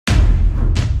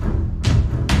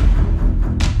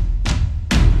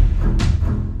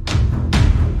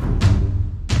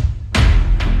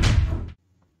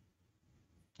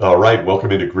All right,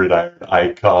 welcome into Gridiron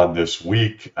Icon this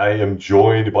week. I am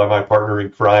joined by my partner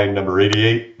in crime, number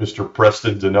 88, Mr.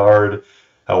 Preston Denard.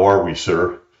 How are we,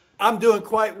 sir? I'm doing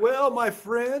quite well, my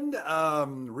friend.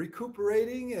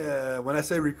 Recuperating. When I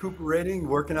say recuperating,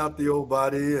 working out the old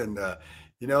body, and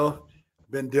you know,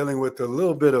 been dealing with a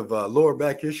little bit of lower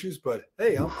back issues. But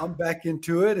hey, I'm back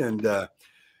into it, and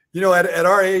at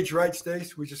our age, right,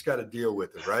 Stace, we just got to deal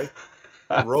with it, right?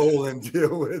 Roll and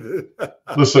deal with it.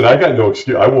 Listen, I got no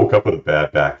excuse. I woke up with a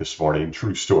bad back this morning,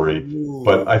 true story.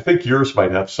 But Ooh, I think yours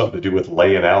might have something to do with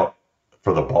laying out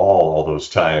for the ball all those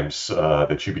times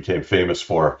that you became famous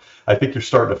for. I think you're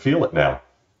starting to feel it now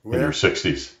in your well,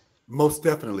 60s. most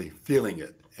definitely feeling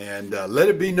it, and let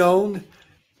it be known,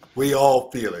 we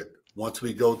all feel it once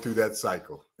we go through that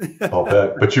cycle. I'll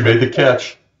bet. But you made the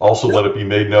catch. Also, let Yep. it be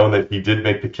made known that he did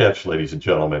make the catch, ladies and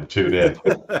gentlemen. Tune in.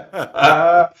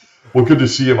 Well, good to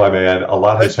see you, my man. A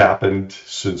lot has Thank you. happened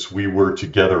since we were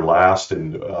together last,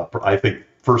 and I think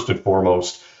first and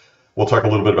foremost, we'll talk a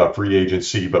little bit about free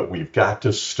agency, but we've got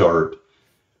to start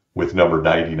with number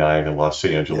 99 in Los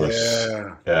Angeles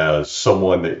Yeah. as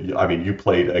someone that, I mean, you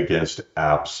played against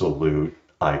absolute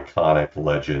iconic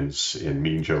legends in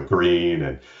Mean Joe Green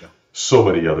and Yeah. so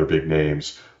many other big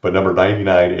names. But number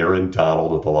 99, Aaron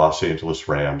Donald of the Los Angeles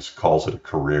Rams, calls it a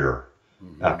career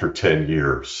Hmm. after 10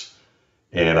 years.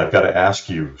 And I've got to ask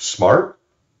you, smart?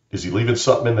 Is he leaving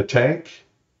something in the tank?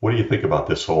 What do you think about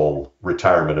this whole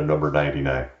retirement of number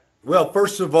 99? Well,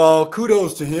 first of all,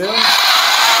 kudos to him.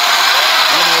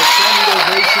 Standing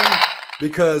ovation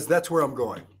because that's where I'm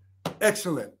going.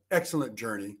 Excellent, excellent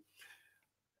journey.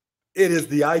 It is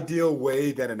the ideal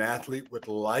way that an athlete would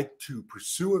like to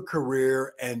pursue a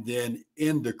career and then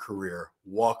end a career.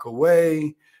 Walk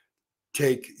away,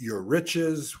 take your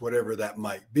riches, whatever that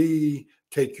might be,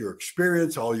 take your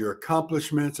experience, all your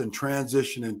accomplishments, and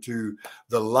transition into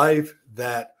the life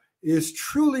that is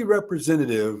truly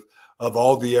representative of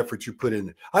all the effort you put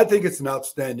in. I think it's an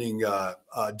outstanding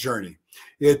journey.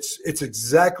 It's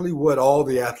exactly what all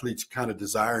the athletes kind of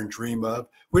desire and dream of.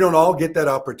 We don't all get that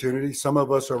opportunity. Some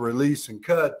of us are released and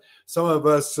cut. Some of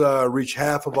us reach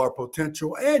half of our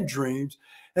potential and dreams.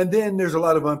 And then there's a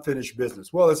lot of unfinished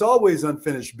business. Well, it's always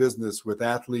unfinished business with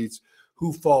athletes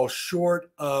who fall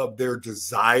short of their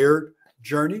desired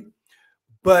journey,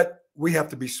 but we have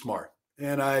to be smart.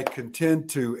 And I contend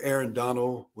to Aaron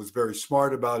Donald was very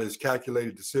smart about his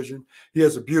calculated decision. He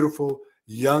has a beautiful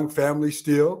young family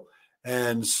still.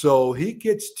 And so he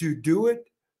gets to do it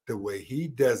the way he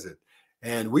does it.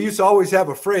 And we used to always have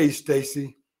a phrase,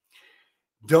 Stacy,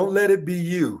 don't let it be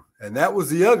you. And that was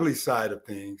the ugly side of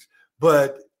things.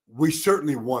 But we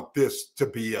certainly want this to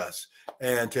be us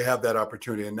and to have that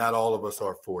opportunity. And not all of us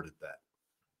are afforded that.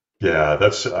 Yeah,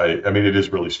 I mean, it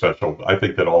is really special. I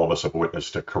think that all of us have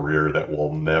witnessed a career that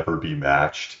will never be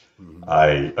matched.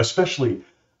 Mhm. Especially,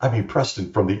 I mean,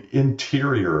 Preston, from the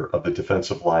interior of the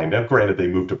defensive line. Now, granted, they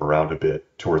moved him around a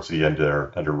bit towards the end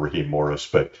there under Raheem Morris,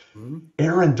 but Mhm.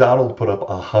 Aaron Donald put up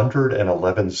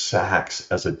 111 sacks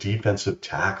as a defensive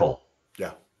tackle.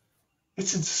 Yeah.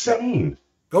 It's Yeah. insane.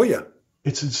 Oh, yeah.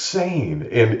 It's insane.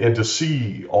 And to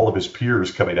see all of his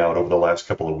peers coming out over the last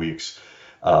couple of weeks,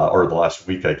 or the last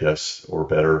week, I guess, or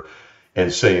better,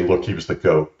 and saying, look, he was the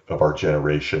GOAT of our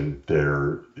generation.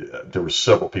 There were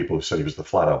several people who said he was the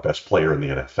flat out best player in the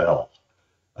NFL,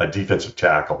 a defensive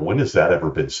tackle. When has that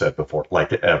ever been said before?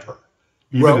 Like ever.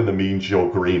 Even in Well, the Mean Joe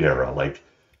Green era, like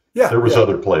yeah. there was Yeah.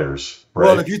 other players,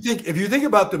 Well, right? if you think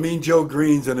about the Mean Joe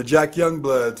Greens and the Jack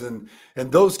Youngbloods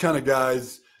and those kind of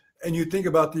guys, and you think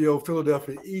about the old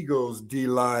Philadelphia Eagles D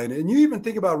line, and you even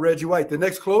think about Reggie White, the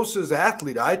next closest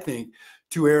athlete I think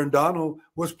to Aaron Donald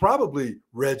was probably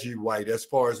Reggie White as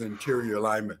far as interior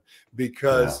alignment, Yeah.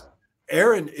 because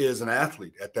Aaron is an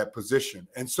athlete at that position,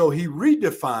 and so he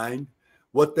redefined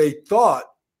what they thought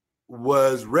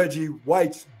was Reggie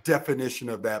White's definition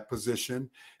of that position,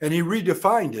 and he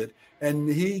redefined it. And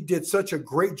he did such a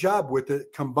great job with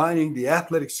it, combining the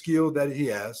athletic skill that he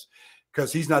has,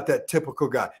 because he's not that typical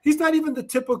guy. He's not even the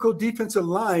typical defensive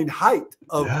line height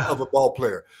of Yeah. a ball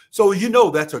player. So,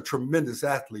 that's a tremendous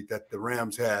athlete that the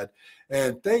Rams had.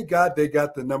 And thank God they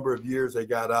got the number of years they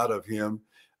got out of him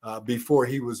before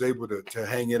he was able to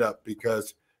hang it up.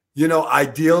 Because,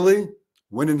 ideally,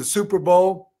 winning the Super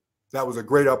Bowl, that was a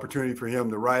great opportunity for him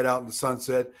to ride out in the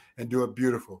sunset and do it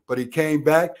beautiful. But he came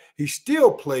back. He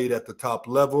still played at the top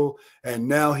level, and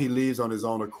now he leaves on his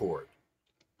own accord.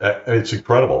 It's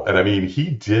incredible. And I mean, he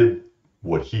did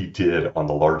what he did on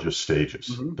the largest stages,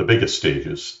 Mm-hmm. the biggest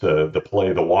stages, the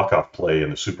walk-off play in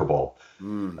the Super Bowl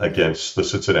Mm-hmm. against the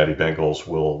Cincinnati Bengals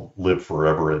will live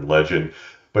forever in legend.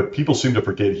 But people seem to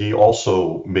forget he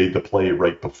also made the play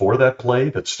right before that play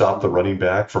that stopped the running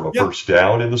back from a Yeah. first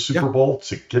down in the Yeah. Super Bowl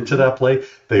to get to that play.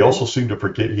 They also seem to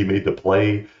forget he made the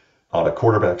play on a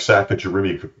quarterback sack of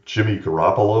Jimmy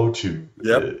Garoppolo to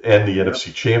Yep. end the Yep.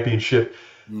 NFC Championship.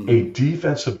 A Hmm.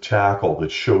 defensive tackle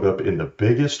that showed up in the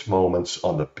biggest moments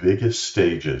on the biggest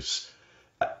stages.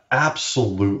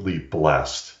 Absolutely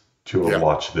blessed to have Yeah.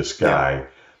 watched this Yeah. guy.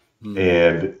 Hmm.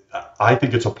 And I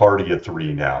think it's a party of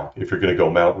three now. If you're going to go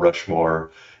Mount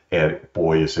Rushmore, and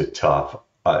boy, is it tough.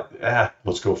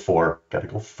 Let's go four. Got to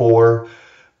go four.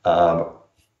 Um,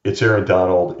 it's Aaron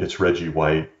Donald, it's Reggie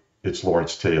White, it's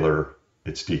Lawrence Taylor,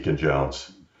 it's Deacon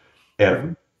Jones. And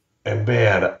Hmm. and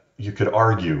man, you could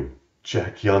argue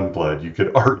Jack Youngblood, you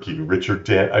could argue Richard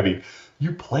Dan. I mean,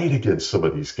 you played against some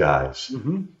of these guys.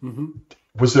 Hmm. Hmm.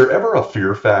 Was there ever a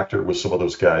fear factor with some of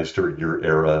those guys during your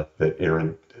era that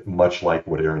Aaron, much like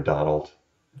what Aaron Donald?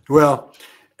 Well,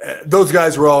 those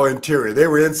guys were all interior. They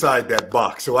were inside that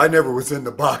box. So I never was in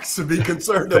the box to be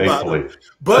concerned about them. Thankfully.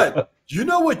 But you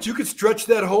know what? You could stretch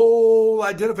that whole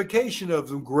identification of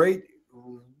some great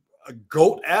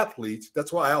GOAT athletes.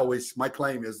 That's why my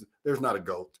claim is there's not a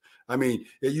GOAT. I mean,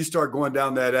 you start going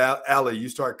down that alley, you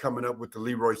start coming up with the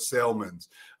Leroy Selmans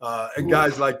and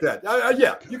guys like that.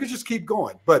 Yeah, you could just keep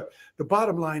going. But the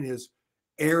bottom line is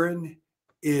Aaron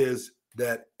is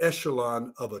that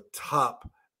echelon of a top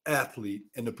athlete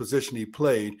in the position he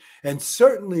played. And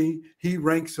certainly he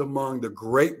ranks among the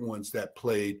great ones that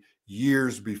played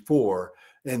years before.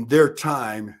 In their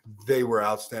time, they were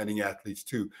outstanding athletes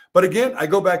too. But again, I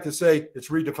go back to say it's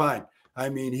redefined. I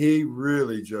mean, he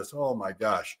really just, oh my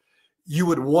gosh, you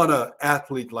would want an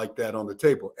athlete like that on the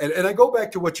table. And I go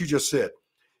back to what you just said.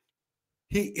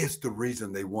 He is the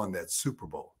reason they won that Super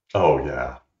Bowl. Oh,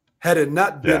 yeah. Had it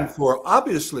not been Yeah. for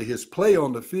obviously his play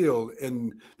on the field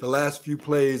in the last few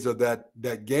plays of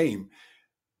that game,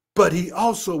 but he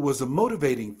also was a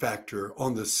motivating factor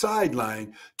on the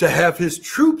sideline to have his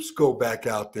troops go back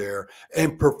out there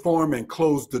and perform and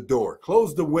close the door,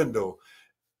 close the window.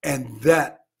 And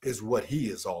that is what he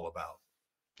is all about.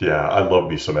 Yeah, I love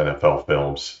me some NFL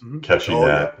films. Mm-hmm. Catching Oh,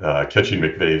 yeah. catching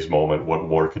Mm-hmm. McVay's moment. What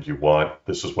more could you want?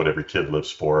 This is what every kid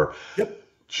lives for. Yep.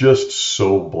 Just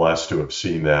so blessed to have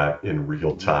seen that in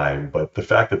real Mm-hmm. time. But the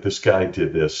fact that this guy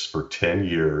did this for 10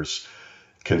 years,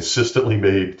 consistently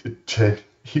made 10,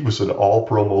 he was an all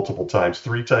pro multiple times,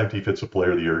 3-time defensive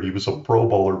player of the year. He was a pro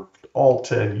bowler all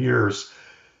 10 years.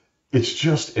 It's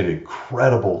just an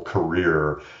incredible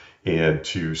career. And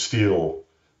to steal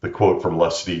the quote from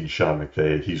Les Snead and Sean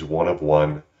McVay, he's one of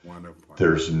one. One of one.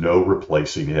 There's no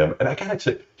replacing him. And I gotta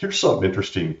say, here's something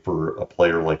interesting for a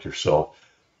player like yourself.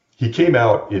 He came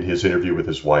out in his interview with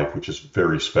his wife, which is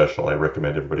very special. I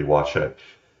recommend everybody watch it.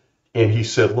 And he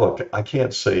said, look, I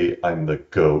can't say I'm the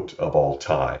GOAT of all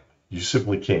time. You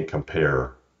simply can't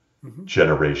compare Mm-hmm.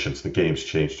 generations. The game's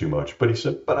changed too much. But he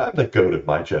said, but I'm the GOAT of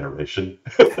my generation.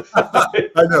 I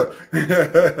know.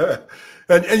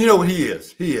 And you know what he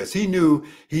is? He is. He knew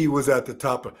he was at the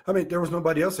top. I mean, there was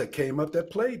nobody else that came up that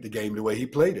played the game the way he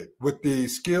played it with the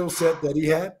skill set that he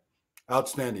had.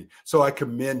 Outstanding. So I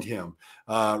commend him.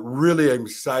 Really, I'm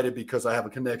excited because I have a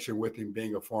connection with him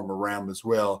being a former Ram as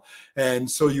well.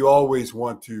 And so you always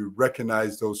want to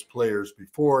recognize those players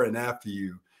before and after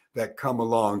you that come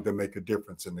along to make a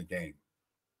difference in the game.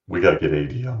 We got to get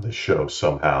AD on this show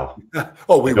somehow.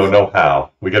 Oh, we I don't will. know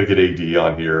how. We got to get AD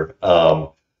on here.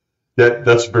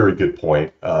 That's a very good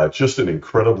point. Just an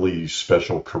incredibly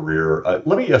special career.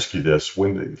 Let me ask you this: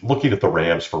 when looking at the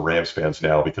Rams for Rams fans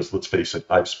now, because let's face it,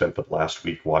 I've spent the last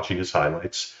week watching his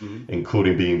highlights, Mm-hmm.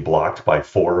 including being blocked by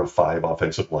 4 of 5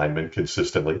 offensive linemen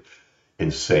consistently.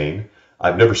 Insane.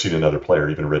 I've never seen another player,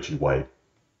 even Reggie White,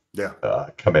 Yeah.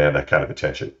 command that kind of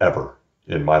attention ever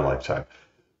in my lifetime.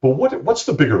 But what's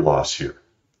the bigger loss here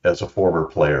as a former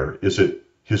player? Is it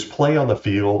his play on the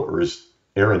field or is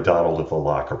Aaron Donald of the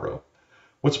locker room?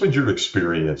 What's been your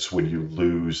experience when you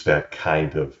lose that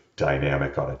kind of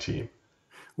dynamic on a team?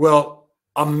 Well,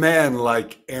 a man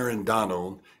like Aaron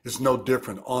Donald is no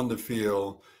different on the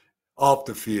field, off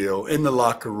the field, in the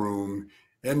locker room,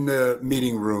 in the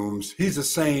meeting rooms. He's the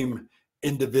same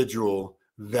individual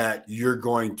that you're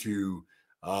going to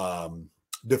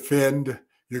defend.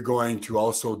 You're going to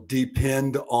also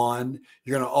depend on.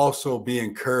 You're going to also be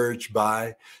encouraged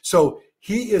by. So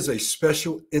he is a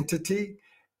special entity.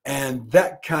 And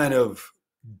that kind of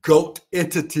GOAT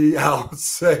entity, I would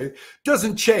say,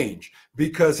 doesn't change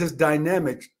because his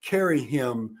dynamics carry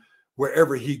him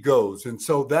wherever he goes. And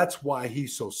so that's why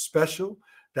he's so special.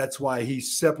 That's why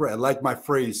he's separate. I like my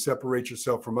phrase, separate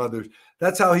yourself from others.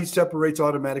 That's how he separates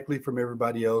automatically from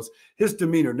everybody else. His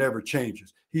demeanor never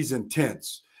changes. He's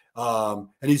intense. And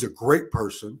he's a great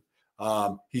person.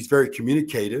 He's very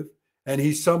communicative, and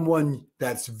he's someone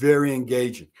that's very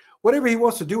engaging. Whatever he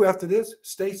wants to do after this,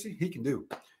 Stacy, he can do,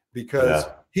 because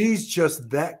Yeah. he's just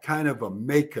that kind of a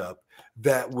makeup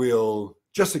that will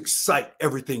just excite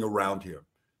everything around him.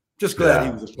 Just glad he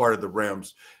Yeah. was a part of the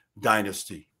Rams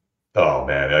dynasty. Oh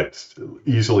man, it's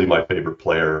easily my favorite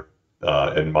player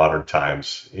in modern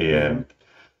times. Mm-hmm. And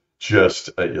just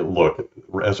look,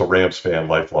 as a Rams fan,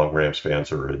 lifelong Rams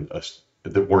fans are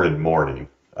that we're in mourning.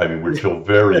 I mean, we feel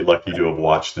very lucky to have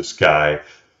watched this guy,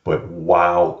 but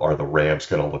wow, are the Rams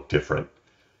going to look different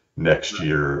next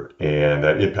year? And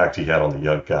that impact he had on the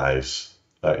young guys,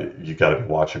 you got to be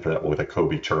watching for that with a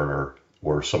Kobe Turner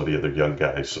or some of the other young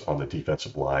guys on the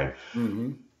defensive line.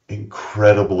 Mm-hmm.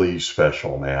 Incredibly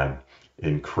special, man.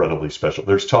 Incredibly special.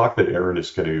 There's talk that Aaron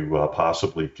is going to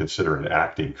possibly consider an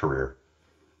acting career.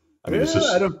 I mean, Yeah, is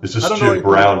I this don't know Jim anything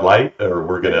Brown about light, or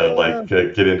we're gonna it. like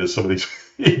get into some of these?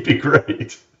 He'd be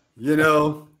great. You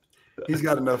know, he's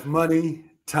got enough money,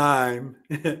 time,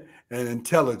 and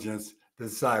intelligence to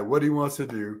decide what he wants to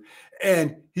do.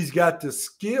 And he's got the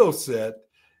skill set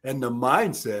and the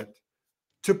mindset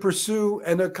to pursue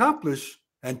and accomplish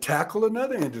and tackle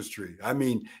another industry. I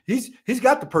mean, he's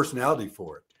got the personality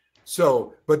for it.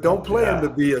 So, but don't Oh play him to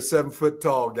yeah, be a 7 foot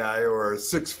tall guy or a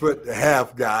 6 foot and a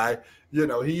half guy. You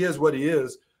know, he is what he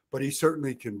is, but he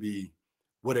certainly can be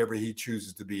whatever he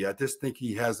chooses to be. I just think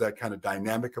he has that kind of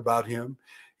dynamic about him.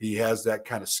 He has that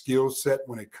kind of skill set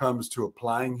when it comes to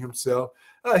applying himself.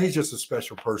 He's just a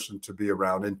special person to be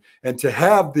around, and to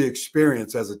have the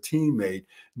experience as a teammate,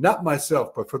 not myself,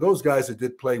 but for those guys that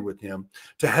did play with him,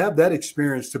 to have that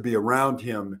experience to be around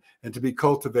him and to be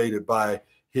cultivated by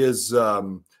his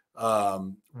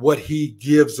what he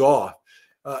gives off.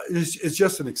 It's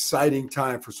just an exciting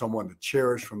time for someone to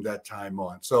cherish from that time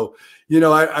on. So, you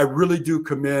know, I really do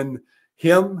commend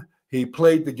him. He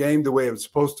played the game the way it was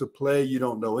supposed to play. You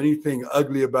don't know anything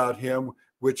ugly about him,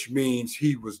 which means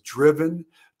he was driven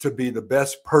to be the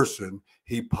best person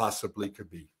he possibly could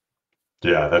be.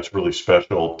 yeah. That's really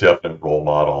special. Definite role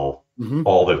model. Mm-hmm.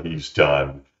 All that he's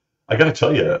done. I got to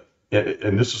tell you,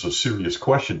 and this is a serious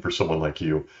question for someone like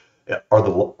you. Are the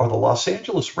Los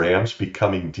Angeles Rams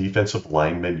becoming defensive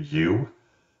linemen you?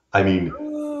 I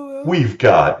mean, we've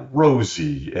got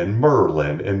Rosie and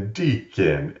Merlin and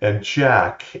Deacon and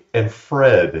Jack and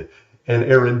Fred and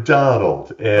Aaron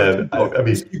Donald and Keep going. I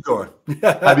mean Just keep going.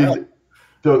 I mean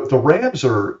the Rams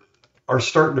are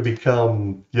starting to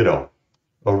become,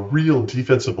 a real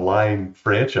defensive line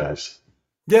franchise.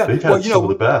 Yeah. They've Well, had some of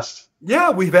the best. yeah,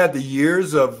 we've had the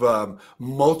years of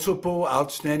multiple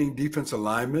outstanding defensive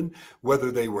linemen,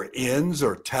 whether they were ends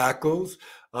or tackles.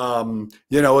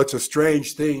 It's a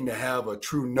strange thing to have a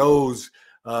true nose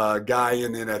guy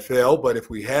in the NFL, but if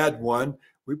we had one,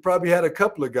 we probably had a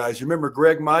couple of guys. You remember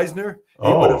Greg Meisner?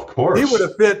 Oh, of He would course.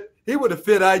 have fit. He would have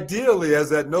fit ideally as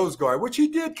that nose guard, which he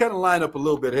did kind of line up a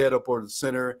little bit head up over the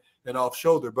center and off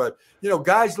shoulder. But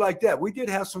guys like that, we did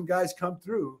have some guys come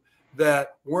through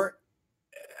that weren't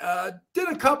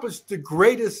didn't accomplish the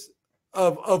greatest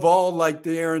of all, like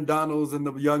the Aaron Donalds and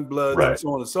the Young Bloods and Right. so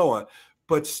on and so on.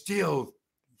 But still,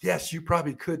 yes, you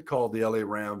probably could call the LA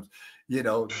Rams,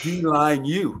 D-line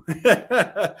you. And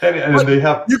But they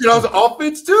have, you can also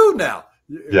offense too now.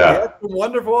 We yeah. had some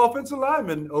wonderful offensive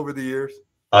linemen over the years.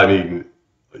 I mean,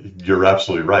 you're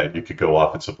absolutely right. You could go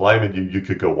offensive lineman, you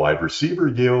could go wide receiver,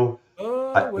 Oh,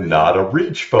 well, not a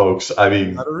reach, folks. I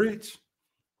mean, out of reach.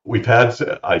 we've had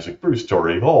Isaac Bruce,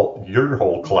 Torrey Holt, your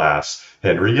whole class,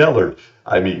 Henry Yellard.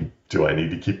 I mean, do I need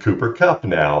to keep Cooper Kupp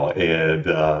now? And,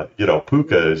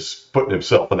 Puka is putting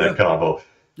himself in Yeah, that combo.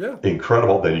 yeah.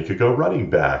 Incredible. Then you could go running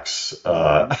backs.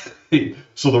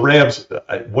 So the Rams,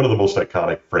 one of the most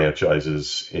iconic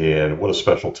franchises, and what a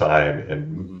special time.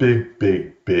 And Mhm. big,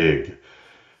 big, big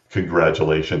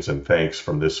congratulations and thanks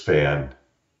from this fan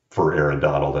for Aaron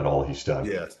Donald and all he's done.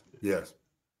 Yes, yes.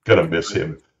 Gonna miss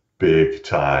him big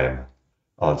time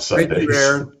on Thank you, Sundays.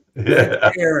 Aaron. Thank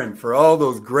Yeah, you, Aaron, for all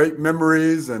those great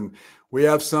memories. And we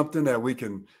have something that we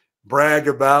can brag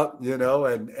about,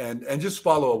 and just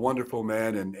follow a wonderful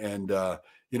man. And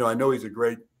I know he's a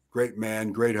great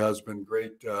man, great husband,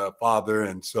 great father.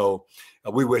 And so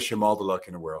we wish him all the luck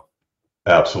in the world.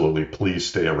 absolutely. Please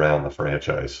stay around the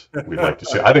franchise. We'd like to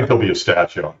see. I think there'll be a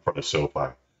statue in front of SoFi.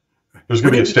 There's We going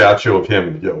to be a need to, statue of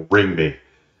him, ring me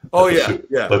oh, at the yeah, suit.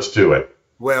 yeah. Let's do it.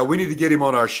 Well, we need to get him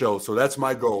on our show. So that's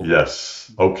my goal.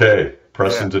 Yes. Okay. Yeah.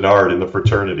 Preston Denard in the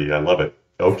fraternity. I love it.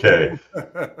 Okay.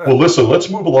 Well, listen, let's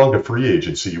move along to free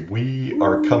agency. We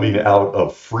are coming out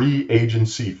of free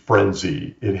agency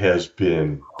frenzy. It has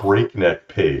been breakneck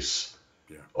pace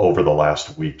Yeah. over the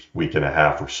last week and a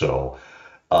half or so.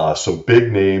 some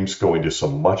big names going to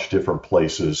some much different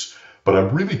places. But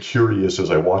I'm really curious as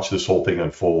I watch this whole thing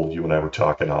unfold. You and I were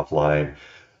talking offline.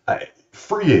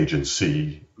 Free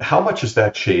agency, how much has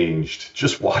that changed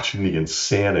just watching the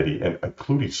insanity and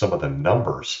including some of the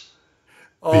numbers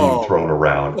being Oh, thrown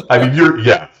around? I mean,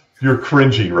 you're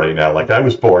cringing right now. Like I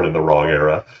was born in the wrong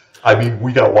era. I mean,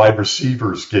 we got wide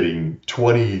receivers getting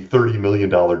 20, $30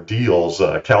 million deals.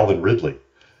 Calvin Ridley.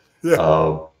 yeah.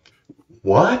 Uh,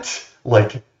 what?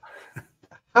 Like,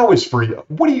 how is free?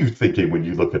 What are you thinking when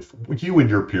you look at you and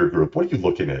your peer group? What are you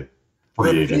looking at The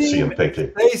free agency theme, and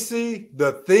thinking? Stacy,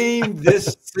 the theme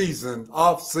this season,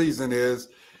 off season, is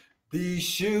these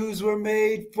shoes were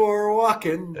made for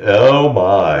walking. Oh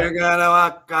my. You're gonna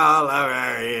walk all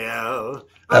over you.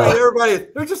 I mean, Uh, everybody,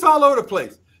 they're just all over the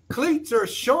place. Cleats are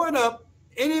showing up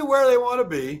anywhere they want to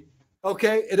be.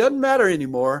 Okay, it doesn't matter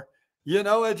anymore. You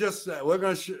know, it just we're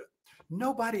gonna.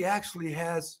 Nobody actually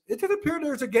has. It didn't appear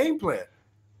there's a game plan.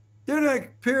 There doesn't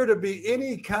appear to be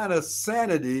any kind of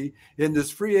sanity in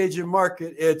this free agent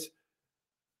market. It's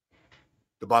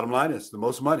the bottom line is the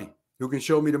most money. Who can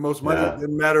show me the most money? It yeah.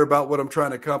 doesn't matter about what I'm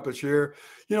trying to accomplish here.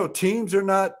 You know, teams are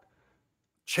not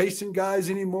chasing guys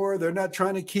anymore. They're not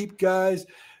trying to keep guys.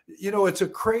 You know, it's a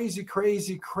crazy,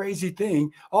 crazy, crazy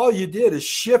thing. All you did is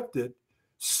shifted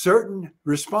certain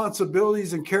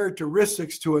responsibilities and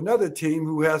characteristics to another team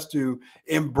who has to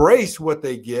embrace what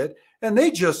they get. And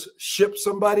they just ship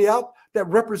somebody out that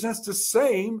represents the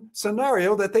same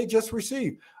scenario that they just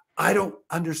received. I don't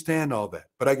understand all that,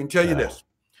 but I can tell you Yeah. this.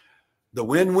 The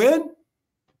win-win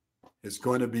is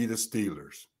going to be the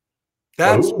Steelers.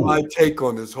 That's my Oh, take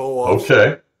on this whole offseason.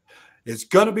 okay. It's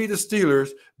going to be the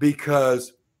Steelers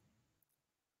because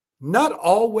not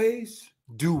always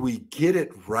do we get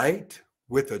it right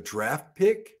with a draft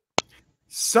pick.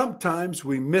 Sometimes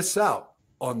we miss out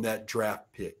on that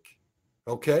draft pick.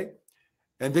 Okay.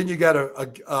 And then you got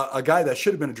a guy that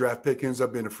should have been a draft pick ends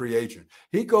up being a free agent.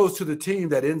 He goes to the team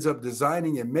that ends up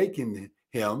designing and making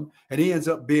him, and he ends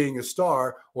up being a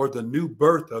star or the new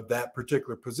birth of that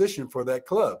particular position for that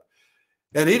club.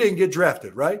 And he didn't get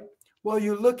drafted, right? Well,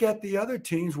 you look at the other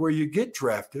teams where you get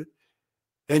drafted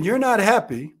and you're not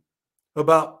happy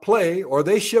about play or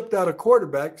they shipped out a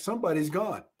quarterback, somebody's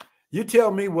gone. You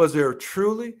tell me, was there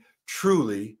truly,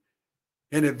 truly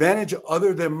an advantage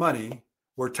other than money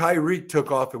where Tyreek took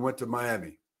off and went to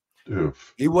Miami?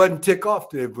 Oof. He wasn't tick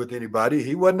off with anybody.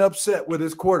 He wasn't upset with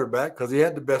his quarterback because he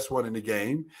had the best one in the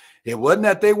game. It wasn't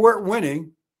that they weren't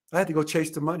winning. I had to go chase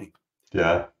the money.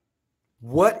 Yeah.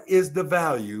 What is the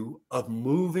value of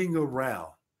moving around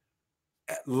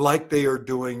like they are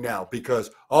doing now? Because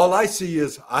all I see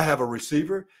is I have a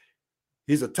receiver.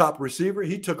 He's a top receiver.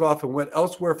 He took off and went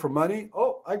elsewhere for money.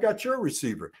 Oh, I got your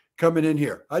receiver coming in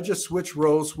here. I just switch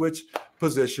roles, switch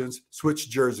positions, switch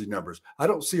jersey numbers. I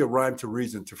don't see a rhyme to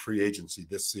reason to free agency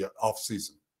this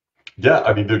offseason. Yeah.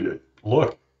 I mean,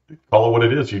 look, call it what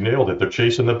it is. You nailed it. They're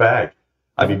chasing the bag.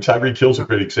 I mean, Tyreek Hill's a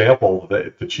great example.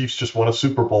 The Chiefs just won a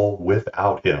Super Bowl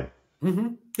without him. Mm-hmm.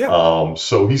 Yeah.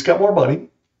 So he's got more money,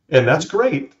 and that's Mm-hmm.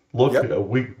 great. Look, Yep.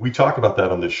 we talk about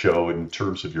that on this show in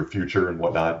terms of your future and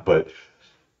whatnot, but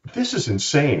this is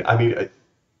insane. I mean,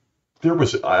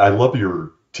 I love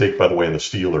your take, by the way, on the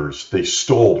Steelers. They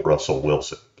stole Russell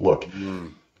Wilson. Look, Mm-hmm.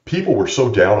 people were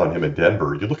so down on him in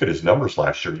Denver. You look at his numbers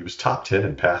last year, he was top 10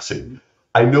 in passing.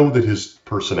 I know that his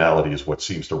personality is what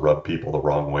seems to rub people the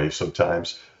wrong way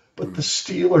sometimes, but the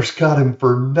Steelers got him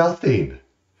for nothing.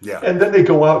 Yeah. And then they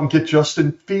go out and get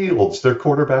Justin Fields, their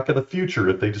quarterback of the future,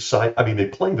 if they decide. I mean, they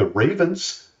play the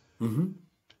Ravens. Mm-hmm.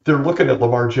 They're looking at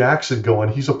Lamar Jackson going,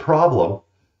 he's a problem.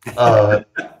 Uh,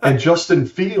 and Justin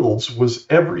Fields was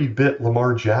every bit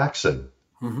Lamar Jackson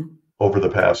Mm-hmm. over the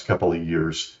past couple of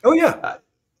years. Oh, yeah.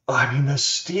 I mean, the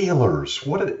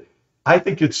Steelers, I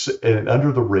think it's an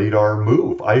under the radar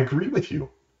move. I agree with you.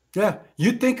 Yeah.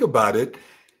 You think about it.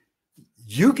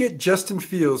 You get Justin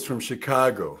Fields from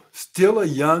Chicago, still a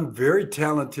young, very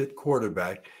talented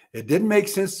quarterback. It didn't make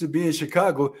sense to be in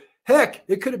Chicago. Heck,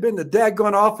 it could have been the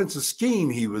daggone offensive scheme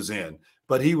he was in,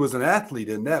 but he was an athlete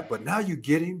in that. But now you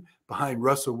get him behind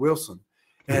Russell Wilson.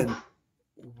 And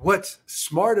what's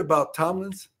smart about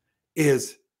Tomlins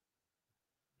is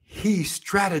he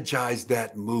strategized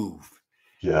that move.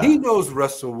 Yeah. He knows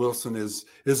Russell Wilson is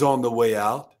on the way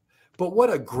out, but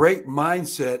what a great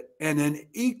mindset and an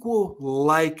equal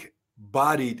like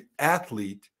bodied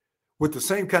athlete with the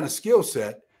same kind of skill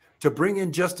set to bring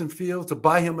in Justin Fields, to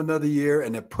buy him another year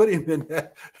and to put him in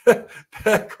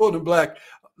that gold and black.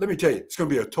 Let me tell you, it's going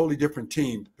to be a totally different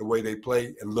team the way they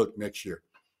play and look next year.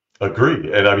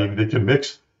 Agree. And I mean, they can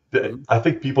mix. I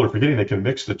think people are forgetting they can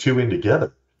mix the two in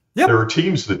together. There Yep. are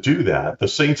teams that do that. The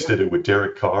Saints did it with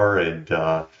Derek Carr and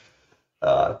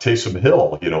Taysom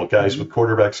Hill, guys with Mhm.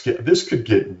 quarterbacks. This could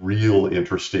get real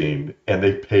interesting, and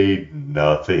they paid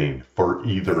nothing for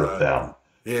either of them.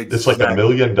 Nothing. It's like Exactly. $1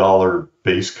 million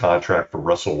base contract for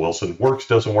Russell Wilson. Works,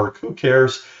 doesn't work, who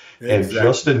cares? And Exactly.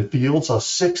 Justin Fields, a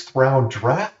sixth round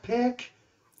draft pick?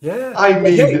 Yeah. I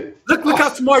But hey, mean, look how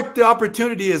smart the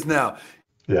opportunity is now.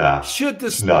 yeah, Should the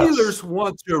it's nuts. Steelers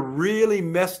want to really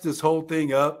mess this whole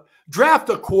thing up, draft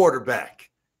a quarterback.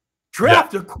 Yeah,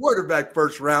 Draft a quarterback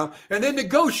first round and then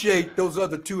negotiate those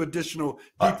other two additional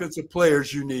uh, defensive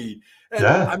players you need. And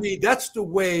yeah, I mean, that's the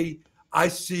way I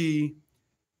see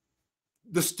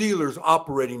the Steelers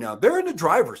operating now. They're in the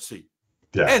driver's seat.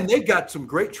 yeah, And they got some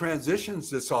great transitions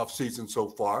this offseason so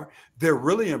far. They're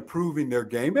really improving their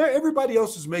game. Everybody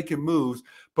else is making moves,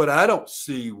 but I don't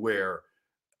see where,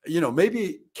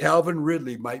 maybe Calvin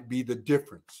Ridley might be the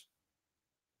difference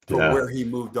for yeah. where he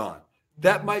moved on.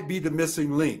 That might be the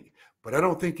missing link, but I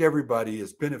don't think everybody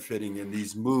is benefiting in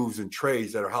these moves and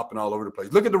trades that are hopping all over the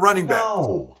place. Look at the running backs.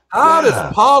 No, How does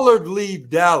yeah. Pollard leave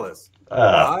Dallas?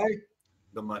 Uh, Why?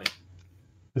 The money.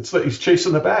 it's like he's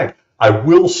chasing the bag. I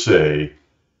will say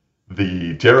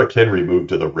the Derrick Henry move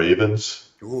to the Ravens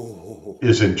Oh,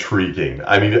 is intriguing.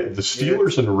 I mean, the it's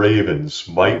Steelers and Ravens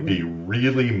might mhm. be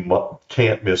really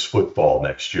can't miss football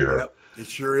next year Yep, it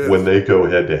sure when is. they go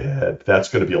head to head. That's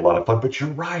going to be a lot of fun. But you're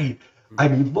right. I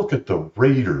Mhm. mean, look at the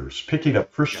Raiders picking up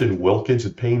Yeah. Christian Wilkins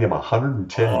and paying him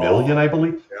 110 million, Oh I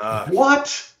believe. gosh.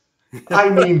 What? I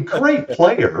mean, great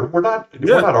player. We're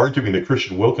Yeah. not arguing that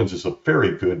Christian Wilkins is a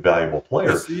very good, valuable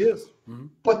player, Yes, he is. Mhm.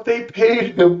 but they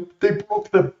paid him. They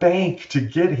broke the bank to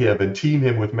get him and team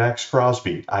him with Max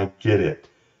Crosby. I get it.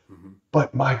 Mhm.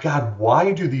 But my God,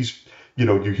 why do these,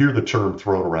 you hear the term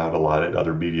thrown around a lot at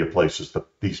other media places,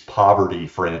 these poverty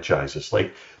franchises,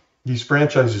 like these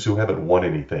franchises who haven't won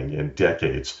anything in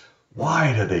decades. Mhm.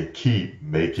 Why do they keep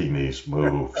making these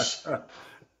moves?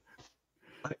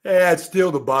 Yeah, it's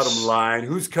still the bottom line.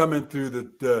 Who's coming through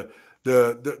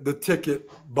the ticket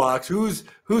box?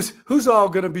 Who's all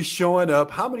going to be showing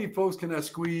up? How many folks can I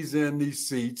squeeze in these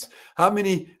seats? How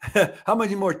many how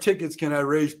many more tickets can I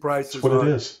raise That's prices what it on?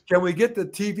 is. Can we get the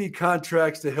TV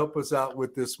contracts to help us out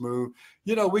with this move?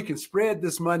 We can spread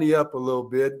this money up a little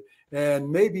bit and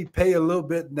maybe pay a little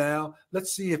bit now.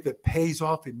 Let's see if it pays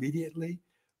off immediately.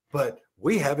 But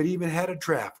we haven't even had a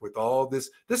draft with all this.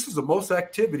 This is the most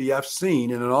activity I've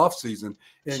seen in an offseason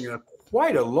in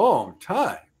quite a long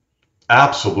time.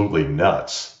 Absolutely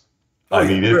nuts. Oh I yeah,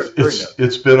 mean, very, very nuts.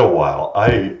 it's been a while. I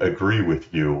agree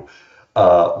with you.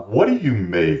 What do you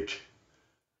make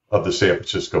of the San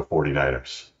Francisco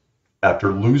 49ers?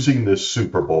 After losing this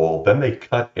Super Bowl, then they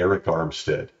cut Eric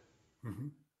Armstead.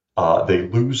 Mhm. They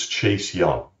lose Chase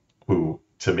Young, who,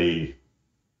 to me,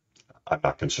 I'm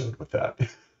not concerned with that.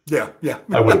 Yeah, yeah.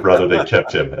 I would have rather they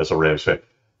kept him as a Rams fan.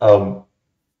 Um,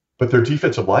 but their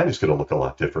defensive line is going to look a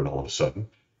lot different all of a sudden.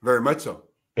 Very much so.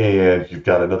 And you've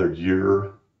got another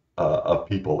year of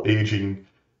people aging.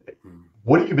 Mhm.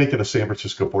 What do you make of the San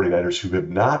Francisco 49ers who have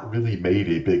not really made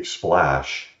a big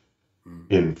splash Mhm.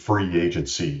 in free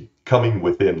agency, coming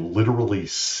within literally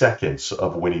seconds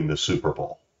of winning the Super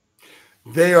Bowl?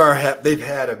 They've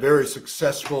had a very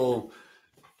successful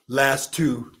last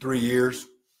 2, 3 years.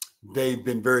 They've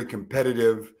been very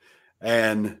competitive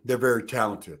and they're very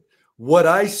talented. What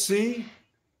I see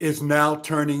is now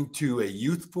turning to a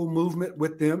youthful movement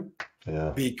with them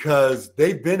Yeah, because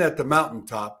they've been at the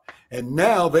mountaintop and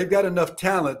now they've got enough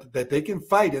talent that they can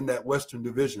fight in that Western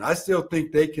Division. I still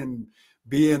think they can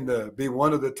be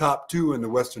one of the top two in the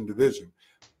Western Division.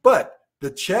 But the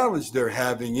challenge they're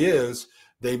having is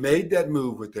they made that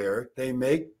move with Eric. They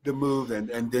make the move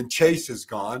and then Chase is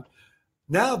gone.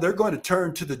 Now they're going to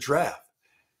turn to the draft.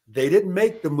 They didn't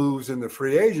make the moves in the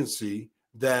free agency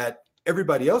that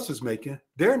everybody else is making.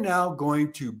 They're now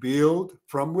going to build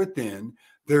from within.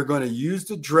 They're going to use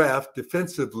the draft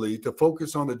defensively to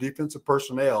focus on the defensive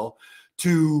personnel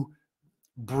to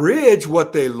bridge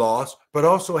what they lost, but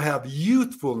also have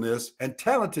youthfulness and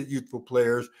talented youthful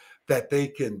players that they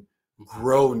can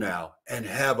grow now and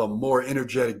have a more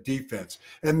energetic defense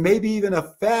and maybe even a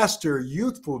faster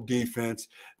youthful defense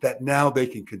that now they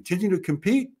can continue to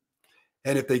compete.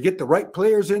 And if they get the right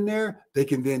players in there, they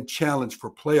can then challenge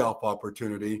for playoff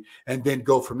opportunity and then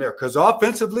go from there. Because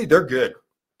offensively, they're good.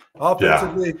 yeah,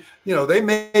 Offensively, they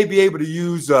may be able to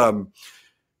use, if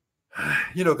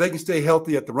they can stay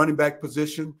healthy at the running back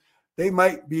position, they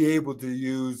might be able to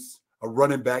use a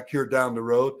running back here down the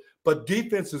road. But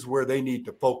defense is where they need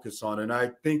to focus on. And I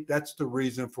think that's the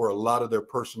reason for a lot of their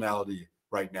personality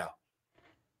right now.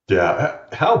 yeah.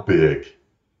 How big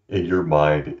in your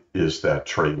mind is that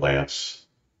Trey Lance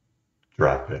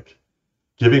draft pick?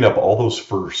 Giving up all those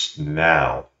firsts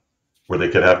now, where they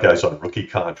could have guys on rookie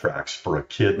contracts for a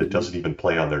kid that Mhm. doesn't even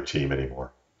play on their team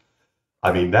anymore.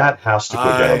 I mean, that has to go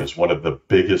down I as one of the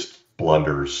biggest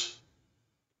blunders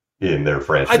in their I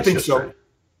franchise think history. so.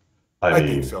 I I think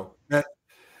mean, so.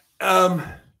 Um,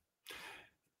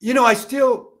 I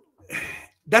still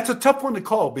that's a tough one to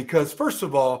call because first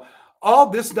of all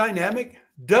this dynamic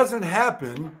doesn't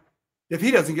happen if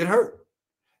he doesn't get hurt.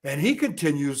 And he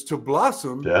continues to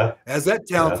blossom yeah, as that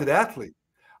yeah, talented athlete.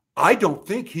 I don't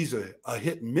think he's a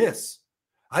hit and miss.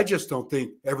 I just don't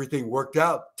think everything worked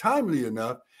out timely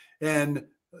enough. And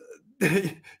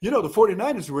the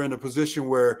 49ers were in a position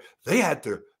where they had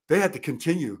to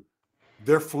continue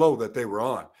their flow that they were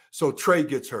on. So Trey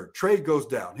gets hurt. Trey goes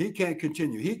down. He can't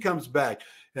continue. He comes back.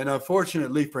 And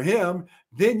unfortunately for him,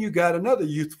 then you got another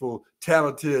youthful,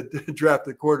 talented,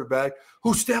 drafted quarterback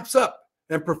who steps up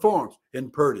and performs in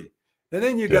Purdy. And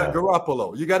then you got yeah,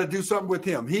 Garoppolo. You got to do something with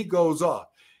him. He goes off.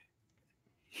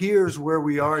 Here's where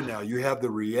we are now. You have the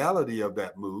reality of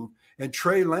that move. And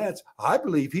Trey Lance, I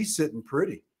believe he's sitting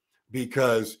pretty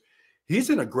because he's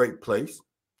in a great place.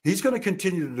 He's going to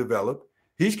continue to develop.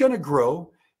 He's going to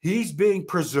grow. He's being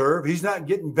preserved. He's not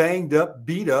getting banged up,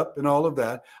 beat up, and all of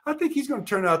that. I think he's going to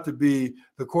turn out to be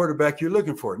the quarterback you're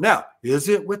looking for. Now, is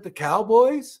it with the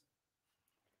Cowboys?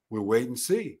 We'll wait and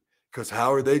see. Because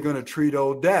how are they going to treat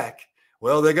old Dak?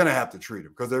 Well, they're going to have to treat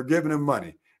him because they're giving him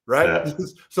money, right? yeah,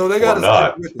 So they got or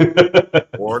to stick not. with him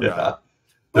or Yeah, not.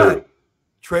 they're But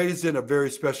Trey's in a very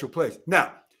special place.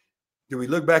 Now, do we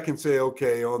look back and say,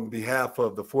 okay, on behalf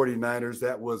of the 49ers,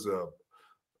 that was a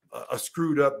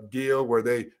screwed up deal where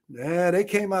they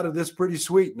came out of this pretty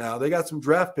sweet now. They got some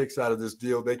draft picks out of this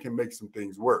deal. They can make some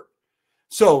things work.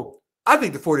 So I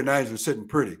think the 49ers are sitting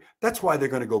pretty. That's why they're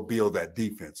going to go build that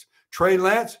defense. Trey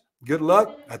Lance, good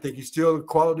luck. I think he's still a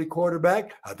quality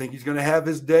quarterback. I think he's going to have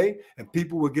his day, and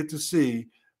people will get to see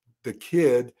the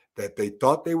kid that they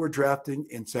thought they were drafting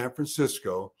in San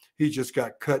Francisco. He just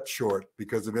got cut short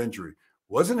because of injury.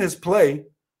 Wasn't his play.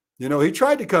 He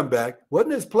tried to come back.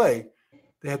 Wasn't his play.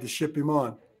 They had to ship him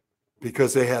on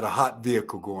because they had a hot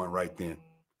vehicle going right then.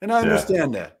 And I yeah,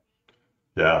 understand that.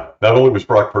 yeah. Not only was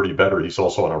Brock Purdy better, he's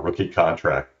also on a rookie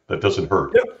contract. That doesn't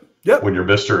hurt Yep. Yep. when you're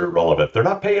Mr. Irrelevant. They're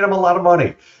not paying him a lot of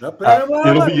money. Not paying him a lot of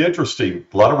It'll money. be interesting.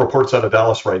 A lot of reports out of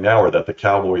Dallas right now are that the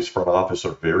Cowboys front office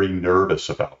are very nervous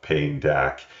about paying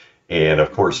Dak. And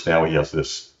of course, now he has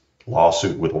this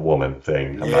lawsuit with a woman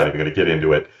thing. I'm not Yep. even going to get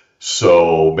into it.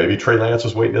 So maybe Trey Lance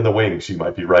is waiting in the wings. You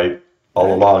might be right all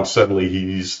Hey, along. Suddenly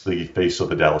he's the face of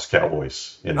the Dallas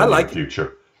Cowboys in I the near like it.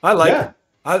 future. I like Yeah. it.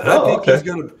 I Oh, think he's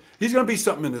okay. gonna be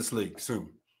something in this league soon.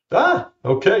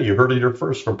 Okay. You heard it here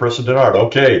first from Preston Denard.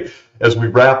 Okay. As we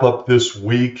wrap up this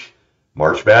week,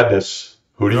 March Madness,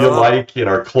 who do you Uh, like in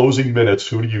our closing minutes?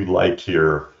 Who do you like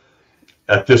here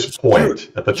at this you're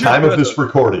point, at the you're time of gonna this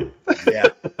recording? Yeah.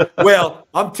 Well,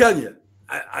 I'm telling you,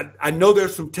 I know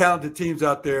there's some talented teams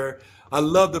out there. I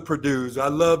love the Purdue's. I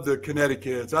love the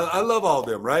Connecticut's. I love all of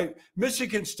them, right?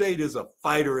 Michigan State is a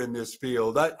fighter in this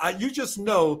field. You just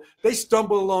know they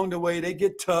stumble along the way. They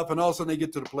get tough, and all of a sudden they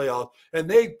get to the playoffs, and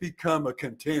they become a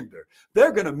contender.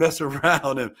 They're going to mess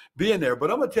around and be in there.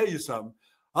 But I'm going to tell you something.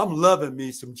 I'm loving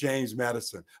me some James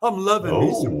Madison. I'm loving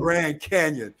me some Oh, Grand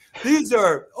Canyon. These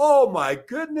are, oh my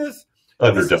goodness.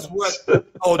 This is what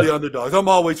underdogs. the underdogs. I'm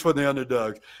always for the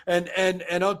underdogs. And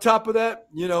on top of that,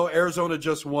 Arizona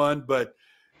just won, but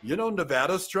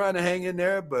Nevada's trying to hang in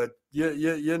there, but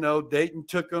Dayton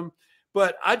took them.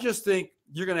 But I just think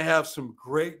you're going to have some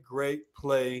great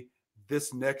play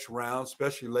this next round,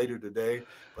 especially later today.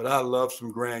 But I love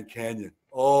some Grand Canyon.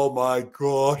 Oh my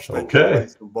gosh, they can play Okay.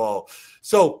 some ball.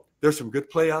 So there's some good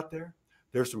play out there.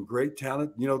 There's some great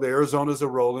talent. The Arizonas are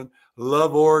rolling.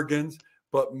 Love Oregon's.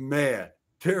 But man,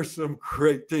 there's some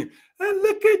great teams. And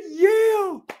look at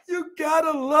Yale. You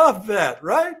gotta love that,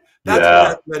 right? That's what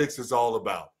Yeah. athletics is all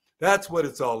about. That's what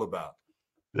it's all about.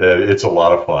 It's a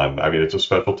lot of fun. I mean, it's a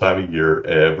special time of year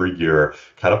every year,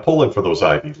 kind of pulling for those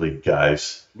Ivy League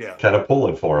guys, Yeah. kind of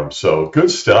pulling for them. So good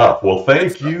stuff. Well, Good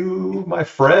thank stuff. you, my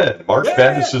friend. March Yeah.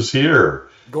 Madness is here.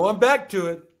 Going back to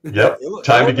it. Yep.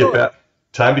 Time to get Illinois. back.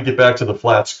 Time to get back to the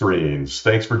flat screens.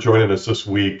 Thanks for joining us this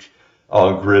week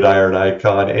on Gridiron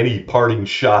Icon. Any parting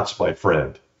shots, my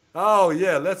friend? Oh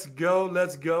yeah, let's go.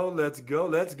 Basketball's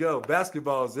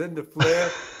in the flare.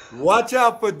 Watch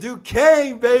out for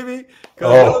Duquesne, baby.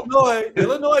 Because Oh,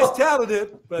 Illinois is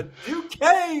talented, but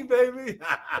Duquesne, baby.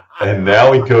 and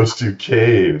now he goes to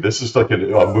Cade. This is like a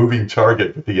moving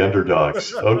target with the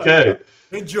underdogs. Okay.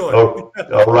 Enjoy. Oh,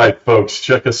 all right, folks,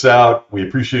 check us out. We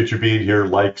appreciate you being here.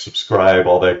 Like, subscribe,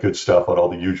 all that good stuff on all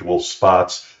the usual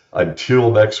spots.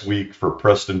 Until next week, for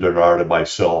Preston Bernard and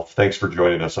myself, thanks for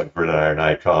joining us on Gridiron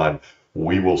Icon.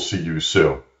 We will see you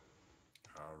soon.